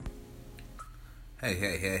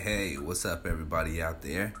Hey, what's up, everybody out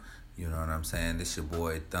there? You know what I'm saying? This your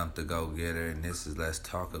boy Thump the Go Getter, and this is Let's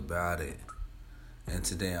Talk About It. And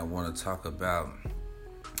today I want to talk about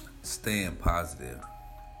staying positive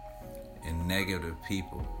and negative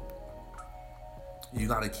people. You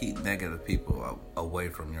got to keep negative people away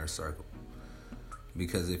from your circle,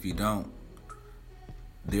 because if you don't,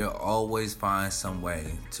 they'll always find some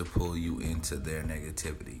way to pull you into their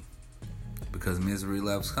negativity, because misery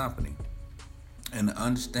loves company. And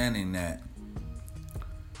understanding that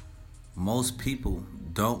most people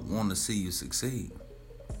don't want to see you succeed.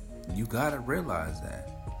 You gotta realize that.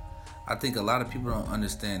 I think a lot of people don't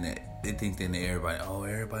understand that. They think that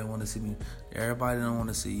everybody want to see me. Everybody don't want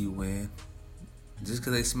to see you win. Just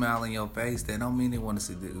because they smile in your face, that don't mean they want to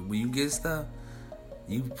see. When you get stuff,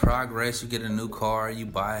 you progress, you get a new car, you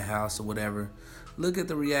buy a house or whatever. Look at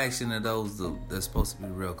the reaction of those that's supposed to be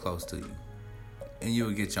real close to you, and you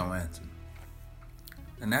will get your answer.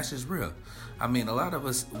 And that's just real. I mean, a lot of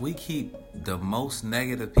us, we keep the most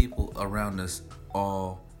negative people around us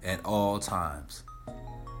at all times.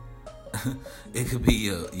 It could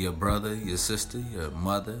be your brother, your sister, your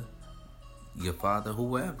mother, your father,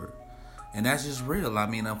 whoever. And that's just real. I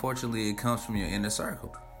mean, unfortunately, it comes from your inner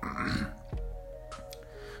circle.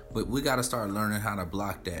 But we got to start learning how to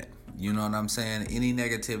block that. You know what I'm saying? Any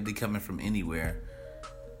negativity coming from anywhere,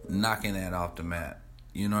 knocking that off the map.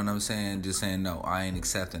 You know what I'm saying? Just saying, no, I ain't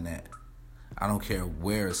accepting that. I don't care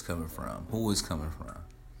where it's coming from, who it's coming from.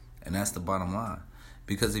 And that's the bottom line.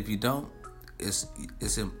 Because if you don't, it's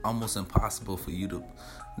almost impossible for you to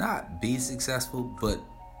not be successful, but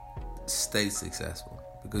stay successful.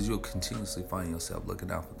 Because you'll continuously find yourself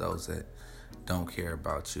looking out for those that don't care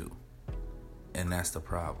about you. And that's the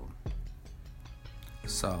problem.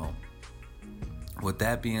 So, with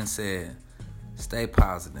that being said, stay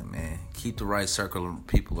positive, man. Keep the right circle of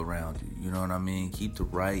people around you. You know what I mean? Keep the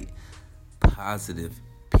right positive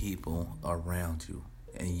people around you,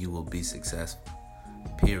 and you will be successful.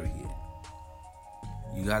 Period.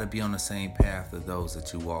 You got to be on the same path of those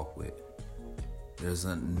that you walk with. There's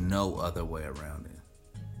no other way around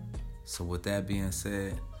it. So with that being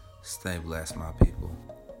said, stay blessed, my people.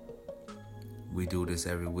 We do this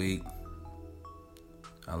every week.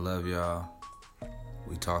 I love y'all.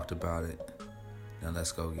 We talked about it. Now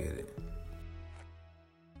let's go get it.